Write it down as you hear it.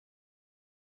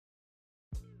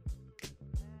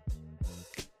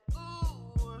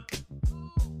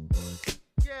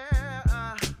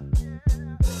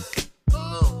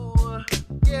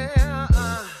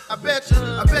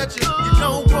bet you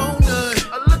don't want none.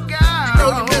 Look out. You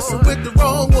know you're messing with the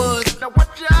wrong ones. Now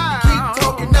watch out. Keep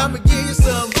talking, I'ma give you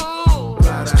some.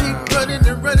 Just keep running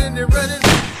and running and running.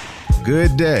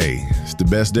 Good day. It's the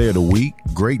best day of the week.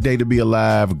 Great day to be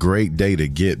alive. Great day to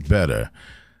get better.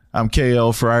 I'm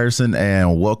KL Frierson,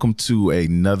 and welcome to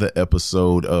another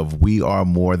episode of We Are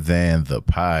More Than the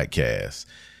Podcast.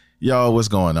 Y'all, what's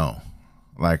going on?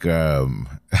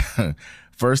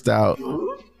 First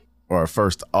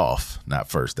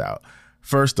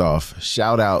off,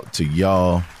 shout out to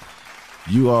y'all.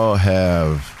 You all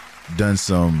have done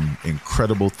some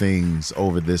incredible things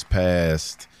over this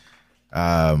past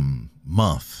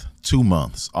month, 2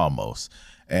 months almost.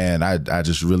 And I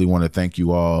just really want to thank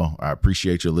you all. I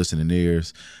appreciate your listening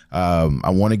ears. I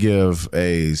want to give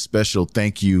a special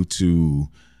thank you to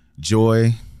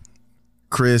Joy,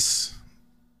 Chris,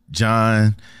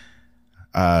 John,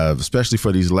 especially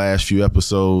for these last few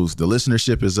episodes. The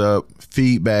listenership is up,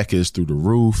 feedback is through the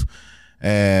roof,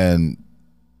 and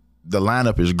the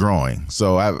lineup is growing.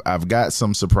 So I've got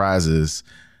some surprises,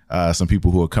 some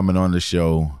people who are coming on the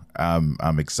show.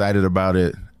 I'm excited about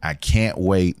it. I can't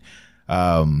wait.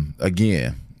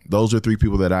 Again, those are 3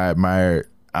 people that I admire.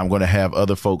 I'm going to have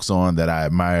other folks on that I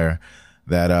admire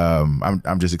that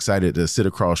I'm just excited to sit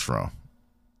across from,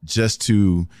 just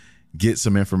to get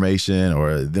some information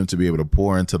or them to be able to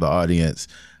pour into the audience.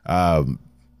 I'm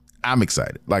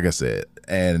excited, like I said,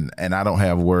 and I don't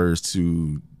have words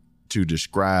to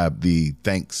describe the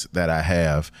thanks that I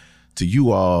have to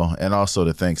you all, and also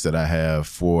the thanks that I have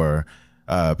for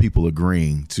people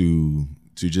agreeing to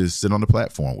just sit on the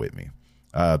platform with me.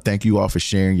 Thank you all for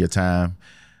sharing your time.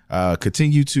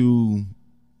 Continue to,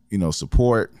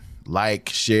 support, like,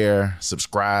 share,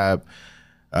 subscribe,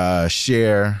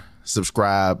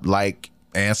 like,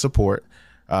 and support.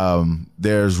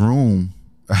 There's room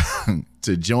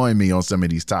to join me on some of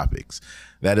these topics.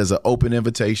 That is an open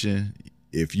invitation.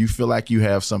 If you feel like you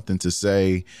have something to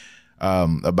say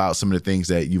about some of the things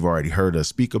that you've already heard us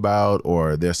speak about,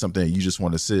 or there's something that you just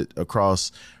want to sit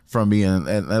across from me and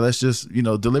let's just,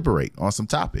 deliberate on some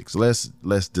topics. Let's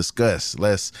discuss,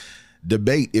 let's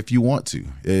debate if you want to.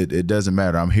 It doesn't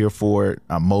matter. I'm here for it.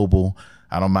 I'm mobile.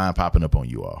 I don't mind popping up on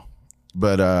you all.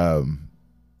 But I'm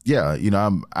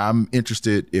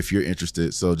interested if you're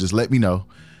interested. So just let me know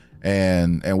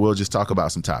and we'll just talk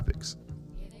about some topics.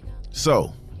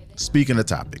 So, speaking of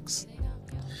topics,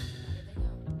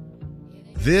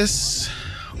 this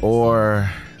or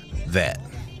that.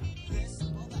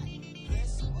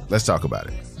 Let's talk about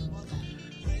it.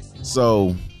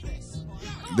 So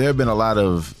there have been a lot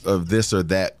of this or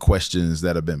that questions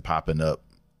that have been popping up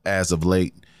as of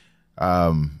late.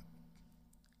 And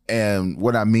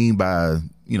what I mean by,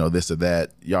 this or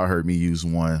that, y'all heard me use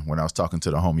one when I was talking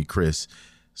to the homie Chris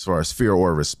as far as fear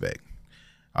or respect.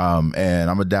 And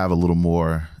I'm gonna dive a little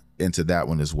more into that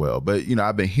one as well. But,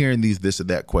 I've been hearing these this or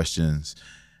that questions,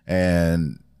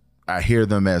 and I hear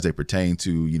them as they pertain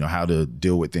to, how to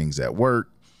deal with things at work,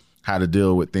 how to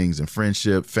deal with things in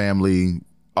friendship, family,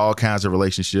 all kinds of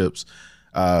relationships,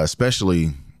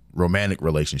 especially romantic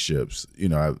relationships.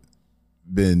 I've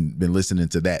been listening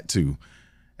to that too,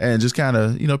 and just kind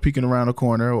of, peeking around the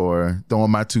corner or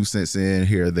throwing my 2 cents in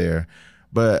here or there.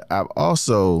 But I've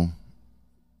also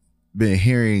been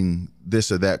hearing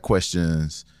this or that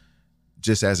questions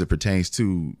just as it pertains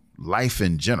to life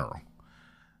in general.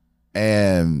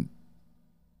 And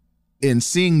in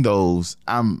seeing those,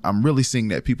 I'm really seeing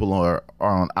that people are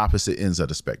on opposite ends of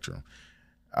the spectrum.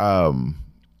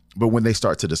 But when they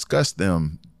start to discuss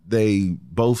them, they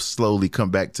both slowly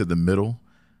come back to the middle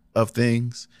of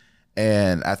things.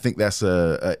 And I think that's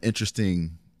a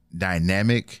interesting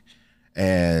dynamic,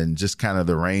 and just kind of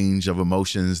the range of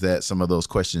emotions that some of those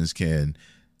questions can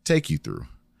take you through.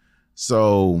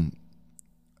 So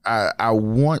I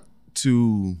want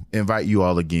to invite you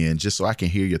all again, just so I can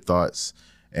hear your thoughts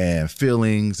and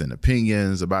feelings and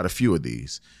opinions about a few of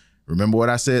these. Remember what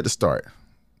I said at the start.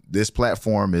 This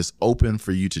platform is open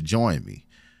for you to join me.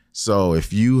 So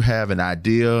if you have an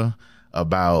idea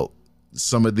about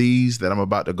some of these that I'm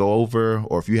about to go over,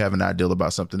 or if you have an idea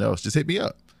about something else, just hit me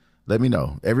up. Let me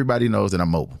know. Everybody knows that I'm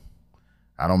mobile.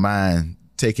 I don't mind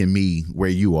taking me where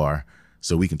you are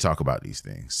so we can talk about these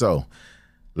things. So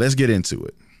let's get into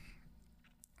it.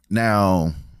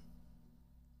 Now,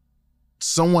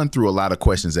 someone threw a lot of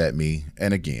questions at me.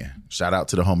 And again, shout out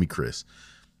to the homie Chris.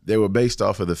 They were based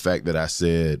off of the fact that I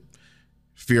said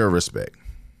fear or respect.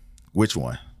 Which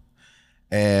one?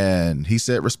 And he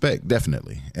said respect,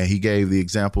 definitely. And he gave the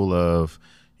example of,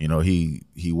 he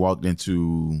walked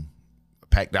into a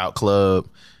packed out club,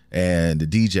 and the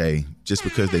DJ, just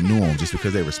because they knew him, just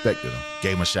because they respected him,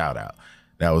 gave him a shout out.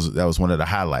 That was one of the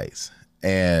highlights.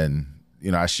 And,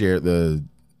 I shared the,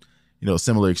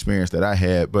 similar experience that I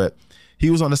had, but he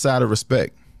was on the side of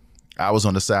respect. I was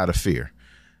on the side of fear.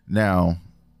 Now,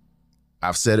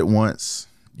 I've said it once.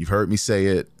 You've heard me say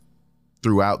it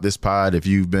throughout this pod, if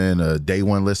you've been a day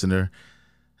one listener,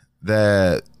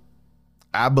 that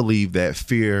I believe that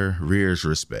fear rears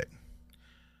respect.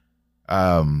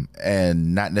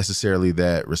 And not necessarily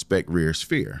that respect rears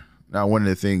fear. Now, one of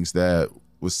the things that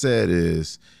was said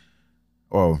is,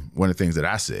 or one of the things that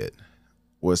I said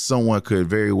was, someone could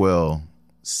very well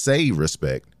say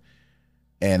respect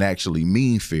and actually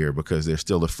mean fear because they're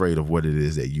still afraid of what it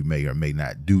is that you may or may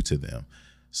not do to them.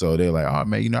 So they're like, oh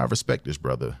man, I respect this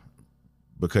brother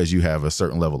because you have a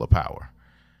certain level of power.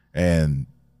 And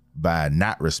by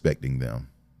not respecting them,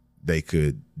 they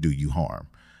could do you harm.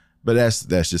 But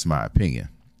that's just my opinion.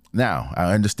 Now,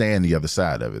 I understand the other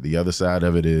side of it. The other side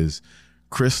of it is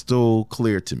crystal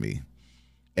clear to me.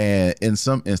 And in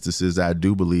some instances, I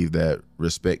do believe that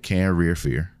respect can rear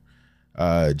fear,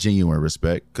 genuine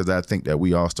respect, because I think that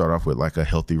we all start off with like a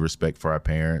healthy respect for our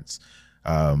parents.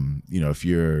 If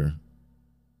you're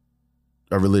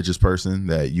a religious person,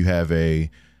 that you have a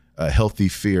healthy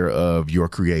fear of your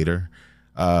creator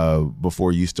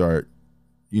before you start,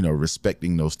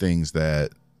 respecting those things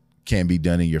that can be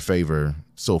done in your favor,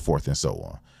 so forth and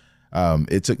so on.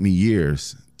 It took me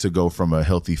years to go from a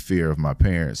healthy fear of my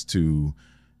parents to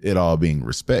it all being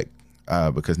respect,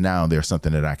 because now there's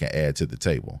something that I can add to the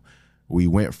table. We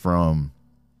went from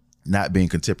not being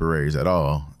contemporaries at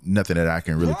all, nothing that I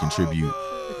can really contribute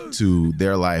to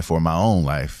their life or my own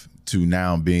life, to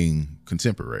now being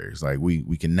contemporaries. Like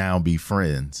we can now be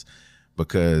friends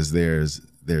because there's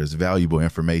valuable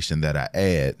information that I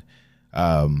add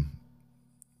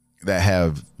that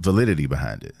have validity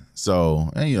behind it. So,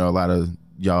 and, a lot of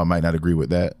y'all might not agree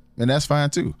with that, and that's fine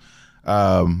too.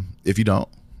 If you don't,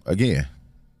 again,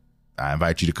 I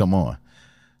invite you to come on.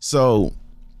 So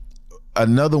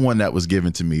another one that was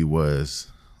given to me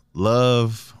was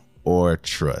love or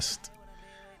trust.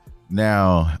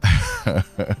 Now,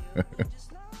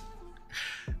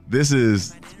 this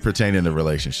is pertaining to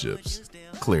relationships,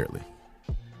 clearly.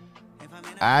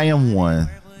 I am one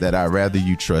that I'd rather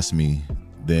you trust me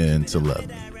than to love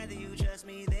me.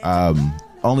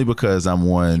 Only because I'm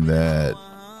one that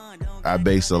I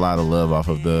base a lot of love off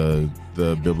of the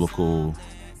biblical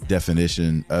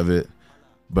definition of it.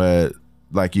 But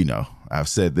like, I've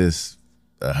said this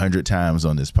 100 times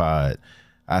on this pod.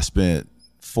 I spent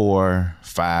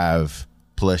 4-5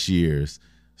 plus years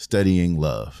studying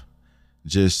love,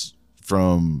 just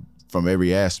from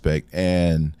every aspect.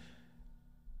 And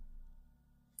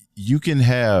you can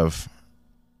have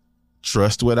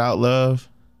trust without love,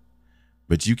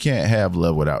 but you can't have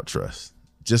love without trust.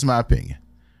 Just my opinion.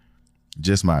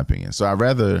 So I'd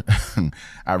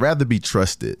rather be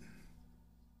trusted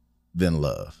than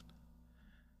loved.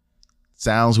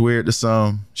 Sounds weird to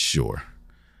some, sure.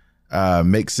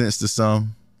 Makes sense to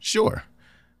some, sure.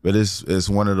 But it's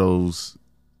one of those.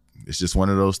 It's just one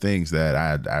of those things that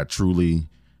I truly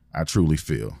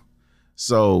feel.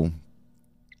 So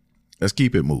let's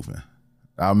keep it moving.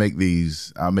 I'll make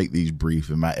these brief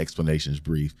and my explanations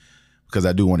brief because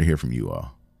I do want to hear from you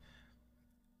all.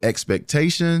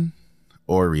 Expectation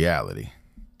or reality?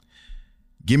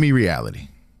 Give me reality.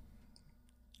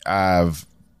 I've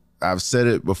said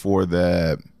it before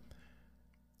that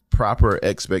proper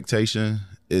expectation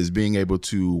is being able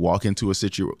to walk into a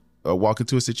situation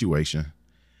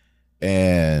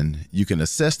and you can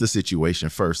assess the situation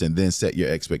first and then set your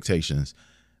expectations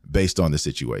based on the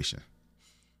situation.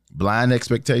 Blind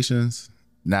expectations,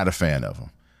 not a fan of them,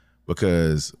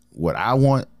 because what I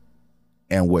want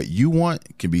and what you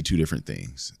want can be two different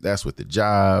things. That's with the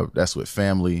job, that's with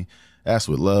family, that's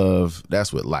with love,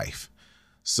 that's with life.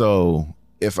 So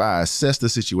if I assess the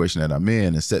situation that I'm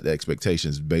in and set the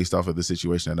expectations based off of the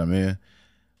situation that I'm in,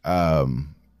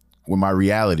 when my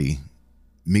reality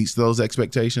meets those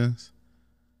expectations,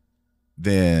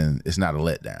 then it's not a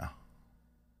letdown.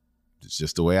 It's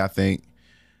just the way I think.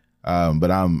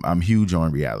 But I'm huge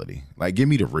on reality. Like, give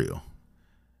me the real,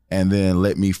 and then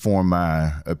let me form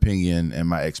my opinion and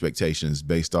my expectations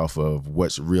based off of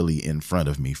what's really in front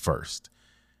of me first,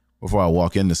 before I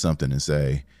walk into something and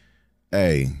say,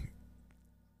 hey,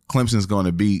 Clemson's going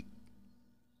to beat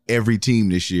every team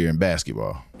this year in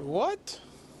basketball. What?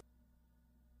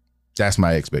 That's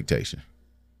my expectation.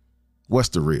 What's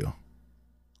the real?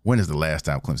 When is the last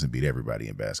time Clemson beat everybody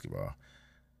in basketball?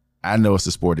 I know it's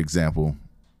a sport example.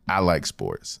 I like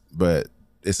sports, but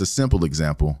it's a simple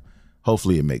example.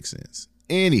 Hopefully it makes sense.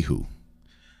 Anywho,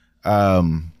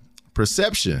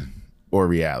 perception or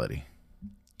reality?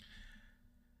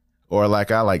 Or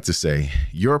like I like to say,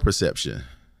 your perception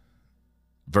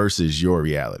versus your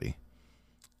reality.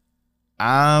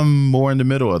 I'm more in the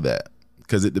middle of that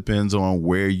because it depends on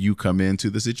where you come into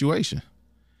the situation.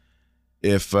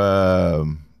 If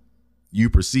you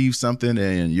perceive something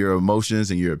and your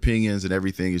emotions and your opinions and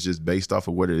everything is just based off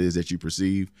of what it is that you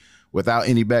perceive without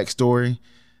any backstory,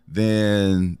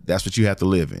 then that's what you have to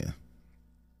live in.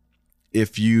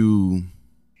 If you,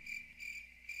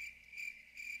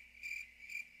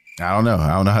 I don't know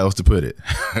how else to put it.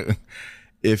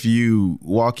 If you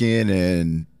walk in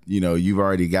and, you've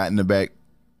already gotten the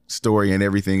backstory and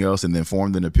everything else and then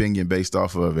formed an opinion based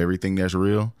off of everything that's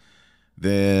real,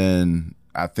 then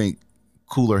I think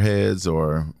cooler heads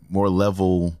or more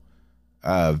level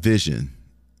vision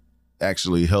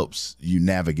actually helps you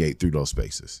navigate through those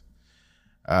spaces.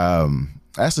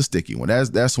 That's a sticky one.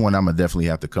 That's one I'm gonna definitely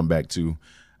have to come back to.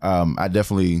 I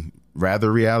definitely rather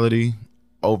reality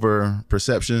over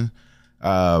perception,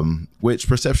 which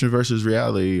perception versus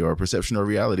reality or perception or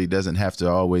reality doesn't have to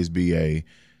always be a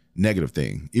negative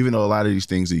thing, even though a lot of these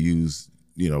things are used,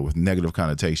 with negative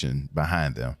connotation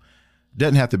behind them.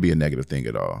 Doesn't have to be a negative thing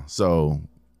at all. So,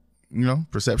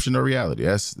 perception or reality,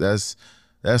 that's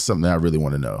something I really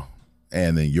want to know.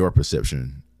 And then your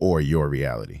perception or your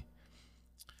reality.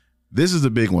 This is a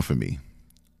big one for me.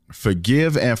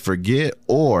 Forgive and forget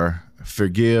or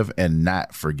forgive and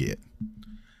not forget.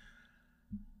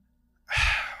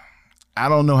 I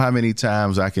don't know how many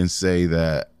times I can say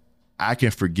that I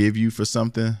can forgive you for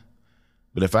something,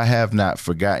 but if I have not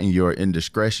forgotten your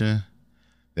indiscretion,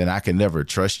 then I can never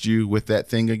trust you with that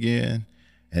thing again.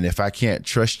 And if I can't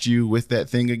trust you with that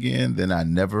thing again, then I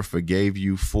never forgave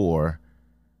you for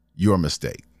your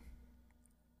mistake.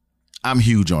 I'm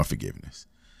huge on forgiveness.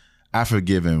 I've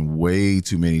forgiven way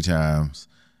too many times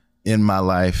in my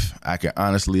life. I can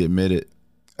honestly admit it.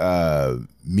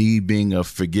 Me being a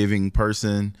forgiving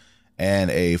person and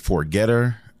a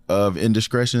forgetter of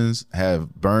indiscretions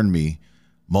have burned me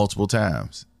multiple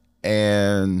times.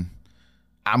 And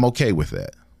I'm okay with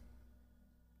that.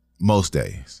 Most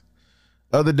days.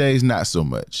 Other days, not so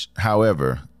much.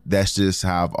 However, that's just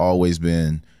how I've always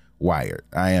been wired.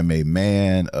 I am a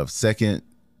man of second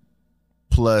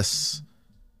plus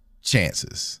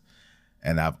chances.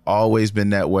 And I've always been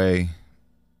that way.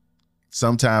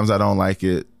 Sometimes I don't like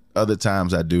it. Other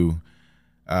times I do.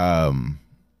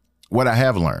 What I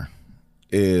have learned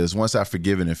is once I've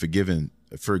forgiven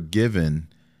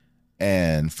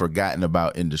and forgotten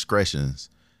about indiscretions,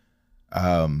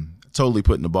 totally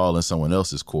putting the ball in someone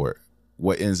else's court,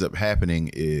 what ends up happening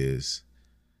is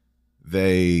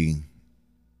they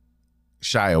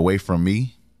shy away from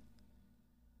me,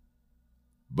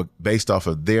 but based off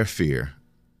of their fear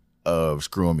of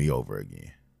screwing me over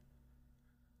again.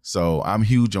 So I'm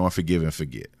huge on forgive and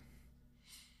forget.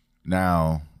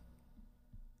 Now,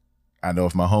 I know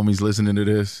if my homie's listening to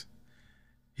this,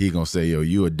 he gonna say, yo,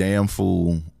 you a damn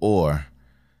fool, or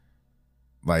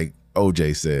like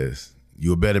OJ says,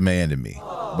 you a better man than me.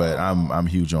 But I'm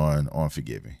huge on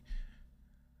forgiving.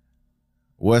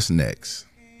 What's next?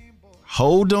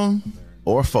 Hold 'em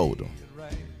or fold 'em?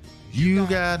 You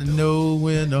gotta know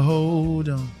when to hold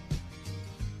 'em,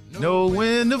 know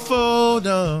when to fold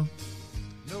 'em,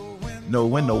 know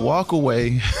when to walk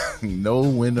away, know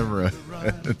when to run.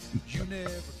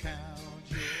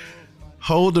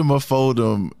 Hold 'em or fold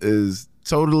 'em is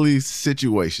totally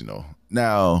situational.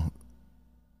 Now,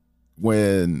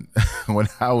 when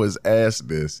I was asked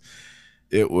this,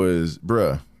 it was,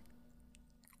 bruh,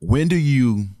 when do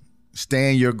you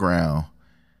stand your ground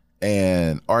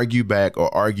and argue back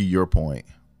or argue your point?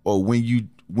 Or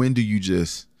when do you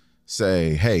just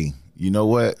say, hey, you know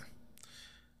what?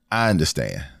 I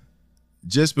understand.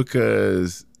 Just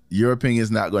because your opinion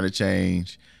is not going to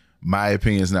change, my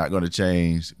opinion is not going to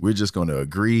change. We're just going to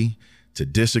agree to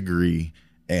disagree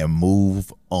and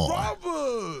move on.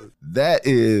 Robert! That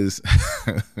is,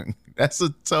 that's a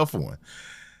tough one.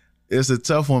 It's a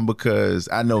tough one because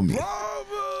I know me.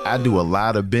 Robert! I do a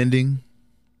lot of bending,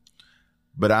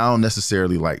 but I don't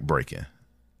necessarily like breaking.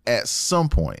 At some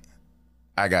point,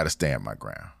 I got to stand my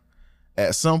ground.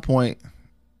 At some point,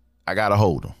 I got to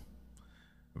hold them.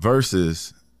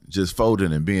 Versus just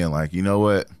folding and being like, you know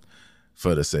what?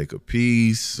 For the sake of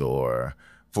peace or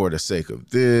for the sake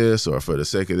of this or for the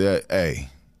sake of that, hey,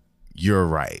 you're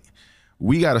right.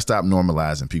 We got to stop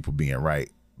normalizing people being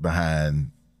right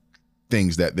behind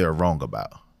things that they're wrong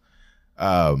about.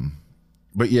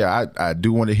 But yeah, I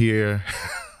do want to hear,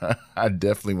 I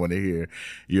definitely want to hear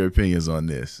your opinions on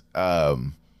this. I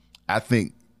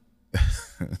think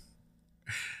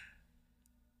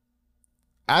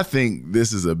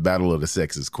this is a battle of the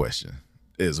sexes question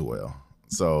as well.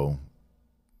 So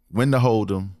when to hold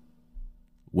them,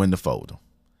 when to fold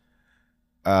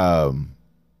them.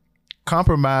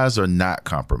 Compromise or not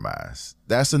compromise.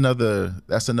 That's another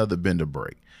bend or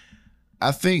break.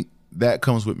 I think that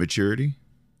comes with maturity.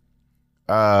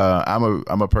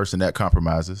 I'm a person that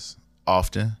compromises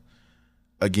often.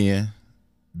 Again,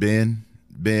 bend,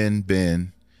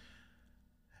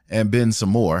 and bend some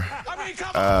more.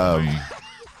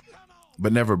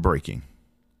 But never breaking.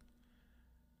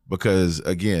 Because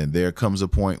again, there comes a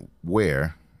point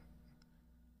where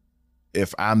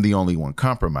if I'm the only one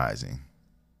compromising,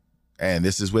 and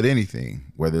this is with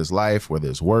anything, whether it's life, whether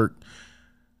it's work,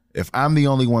 if I'm the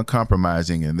only one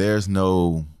compromising and there's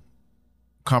no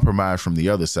compromise from the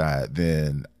other side,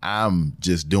 then I'm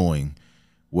just doing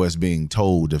what's being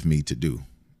told of me to do.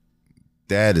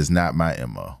 That is not my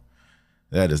MO.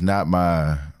 That is not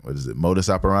my, modus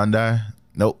operandi?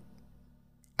 Nope.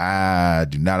 I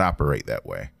do not operate that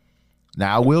way.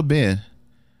 Now, I will bend.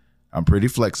 I'm pretty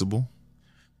flexible.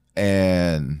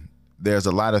 And there's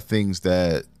a lot of things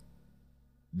that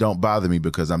don't bother me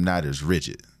because I'm not as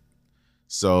rigid.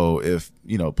 So if,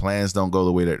 plans don't go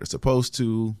the way that they're supposed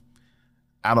to,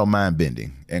 I don't mind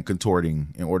bending and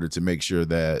contorting in order to make sure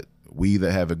that we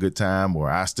either have a good time or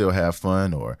I still have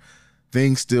fun or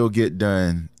things still get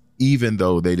done, even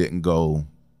though they didn't go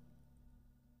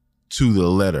to the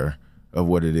letter of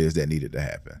what it is that needed to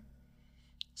happen.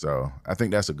 So I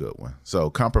think that's a good one. So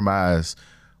compromise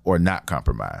or not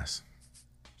compromise.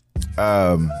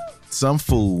 Some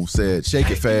fool said, shake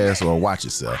it fast or watch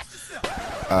yourself.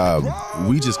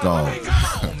 We just gonna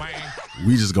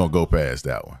go past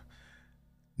that one.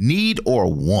 Need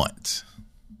or want?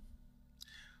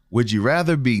 Would you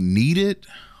rather be needed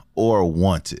or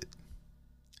wanted?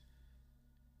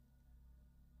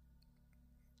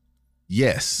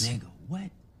 Yes. Nigga, what?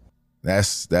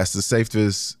 That's the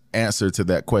safest answer to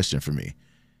that question for me.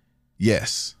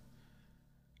 Yes.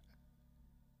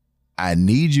 I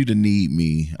need you to need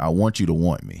me. I want you to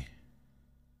want me.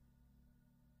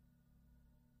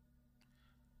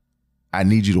 I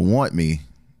need you to want me.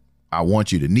 I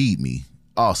want you to need me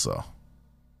also.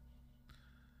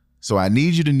 So I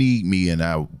need you to need me, and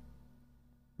I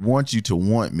want you to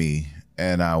want me,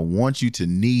 and I want you to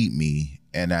need me,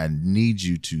 and I need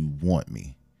you to want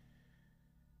me.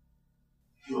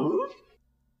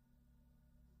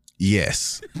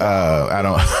 Yes. I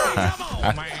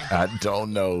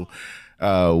don't know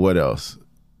what else.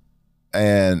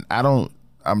 And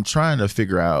I'm trying to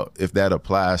figure out if that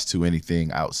applies to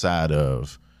anything outside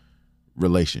of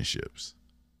relationships.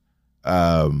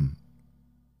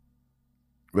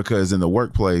 Because in the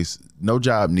workplace, no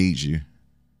job needs you.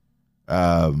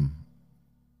 Not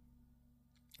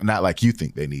like you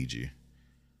think they need you.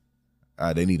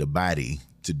 They need a body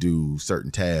to do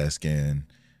certain tasks. And,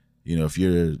 if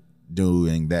you're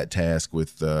doing that task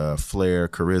with flair,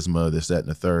 charisma, this, that, and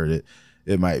the third,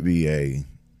 it might be a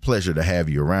pleasure to have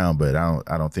you around, but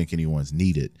I don't think anyone's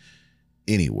needed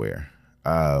anywhere.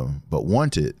 But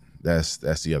wanted, that's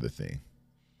the other thing.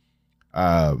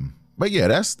 But yeah,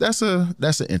 that's an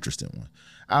interesting one.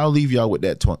 I'll leave y'all with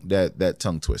that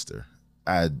tongue twister.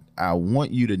 I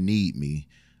want you to need me.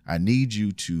 I need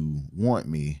you to want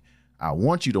me. I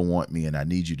want you to want me, and I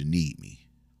need you to need me.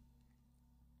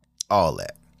 All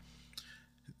that.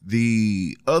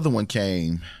 The other one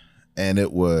came, and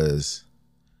it was,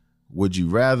 would you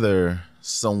rather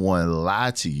someone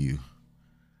lie to you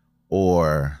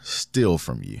or steal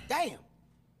from you? Damn.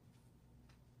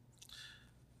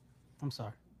 I'm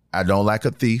sorry. I don't like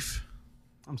a thief.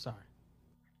 I'm sorry.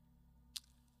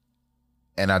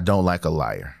 And I don't like a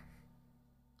liar.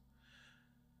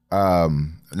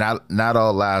 Not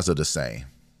all lies are the same.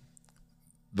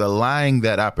 The lying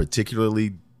that I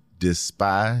particularly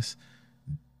despise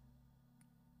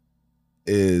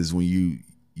is when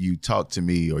you talk to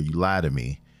me or you lie to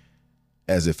me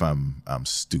as if I'm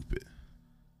stupid.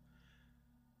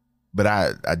 But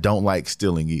I don't like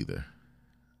stealing either,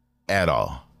 at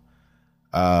all.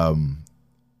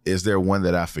 Is there one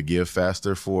that I forgive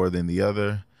faster for than the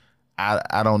other?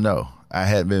 I don't know.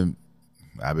 I've been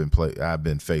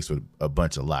faced with a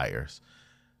bunch of liars,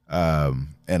 and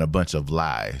a bunch of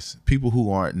lies. People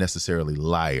who aren't necessarily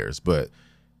liars, but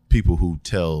people who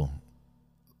tell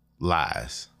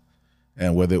lies.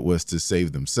 And whether it was to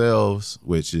save themselves,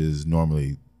 which is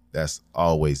normally, that's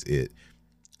always it,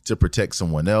 to protect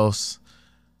someone else,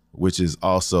 which is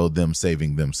also them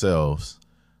saving themselves.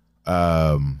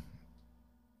 Lying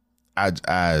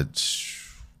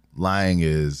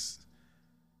is,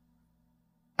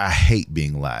 I hate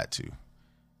being lied to,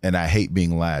 and I hate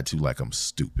being lied to like I'm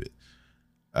stupid.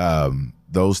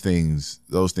 Those things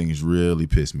really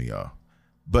piss me off.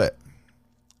 But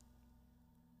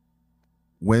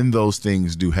when those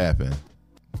things do happen,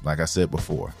 like I said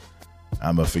before,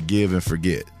 I'm a forgive and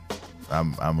forget.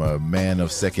 I'm a man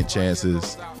of second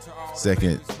chances, and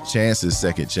second chances.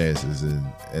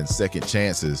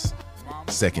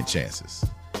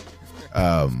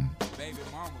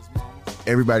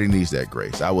 Everybody needs that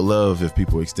grace. I would love if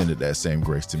people extended that same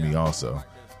grace to me also.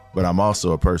 But I'm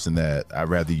also a person that I'd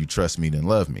rather you trust me than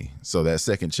love me. So that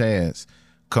second chance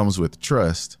comes with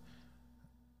trust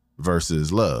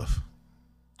versus love.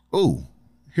 Ooh,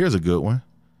 here's a good one.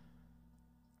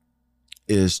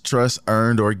 Is trust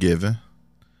earned or given?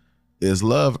 Is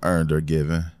love earned or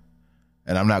given?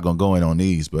 And I'm not going to go in on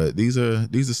these, but these are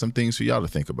some things for y'all to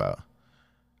think about.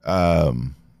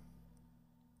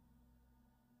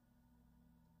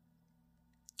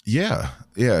 Yeah.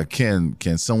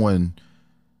 Can someone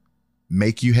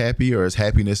make you happy, or is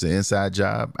happiness an inside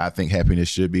job? I think happiness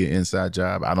should be an inside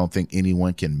job. I don't think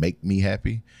anyone can make me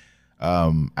happy.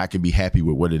 I can be happy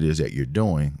with what it is that you're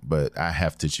doing, but I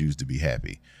have to choose to be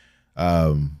happy.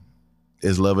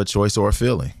 Is love a choice or a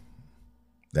feeling?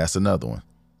 That's another one.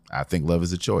 I think love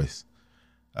is a choice.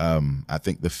 I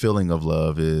think the feeling of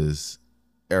love is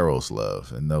Eros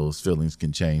love, and those feelings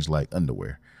can change like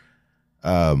underwear.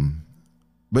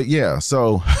 But yeah,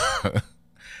 so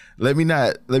let me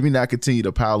not continue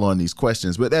to pile on these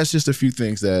questions, but that's just a few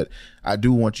things that I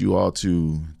do want you all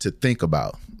to think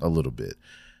about a little bit.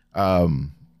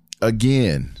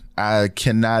 Again, I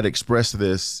cannot express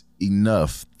this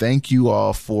enough. Thank you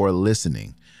all for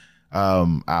listening.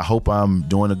 I hope I'm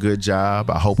doing a good job.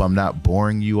 I hope I'm not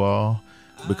boring you all,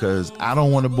 because I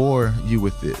don't want to bore you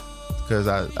with it, because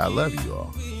I love you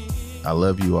all. I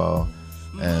love you all,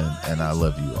 and I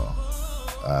love you all.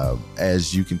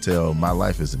 As you can tell, my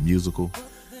life is a musical.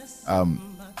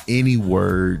 Any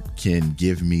word can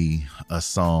give me a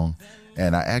song,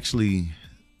 and I actually,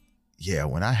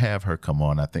 when I have her come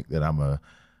on, I think that I'm a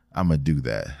do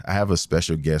that. I have a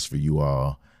special guest for you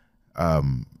all,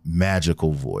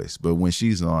 magical voice, but when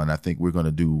she's on, I think we're going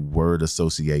to do word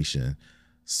association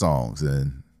songs,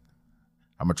 and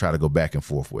I'm gonna try to go back and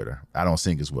forth with her. I don't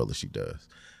sing as well as she does,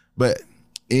 but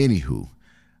anywho,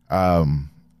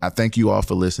 I thank you all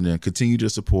for listening. Continue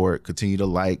to support, continue to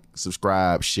like,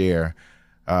 subscribe, share.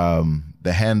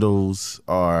 The handles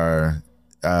are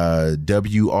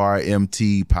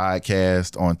WRMT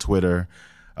Podcast on Twitter.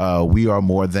 We Are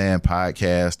More Than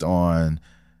Podcast on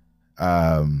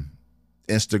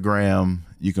Instagram.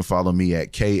 You can follow me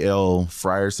at KL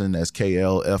Frierson. That's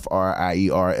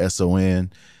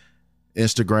KLFRIERSON.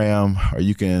 Instagram, or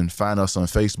you can find us on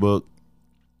Facebook.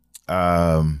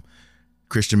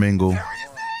 Christian Mingle.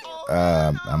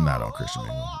 I'm not on Christian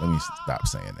Mingle. Let me stop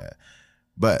saying that.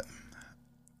 But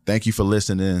thank you for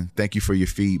listening. Thank you for your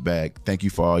feedback. Thank you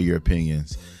for all your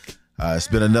opinions. It's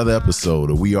been another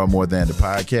episode of We Are More Than the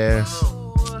Podcast.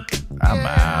 I'm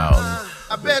out.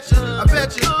 I bet you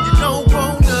don't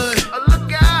want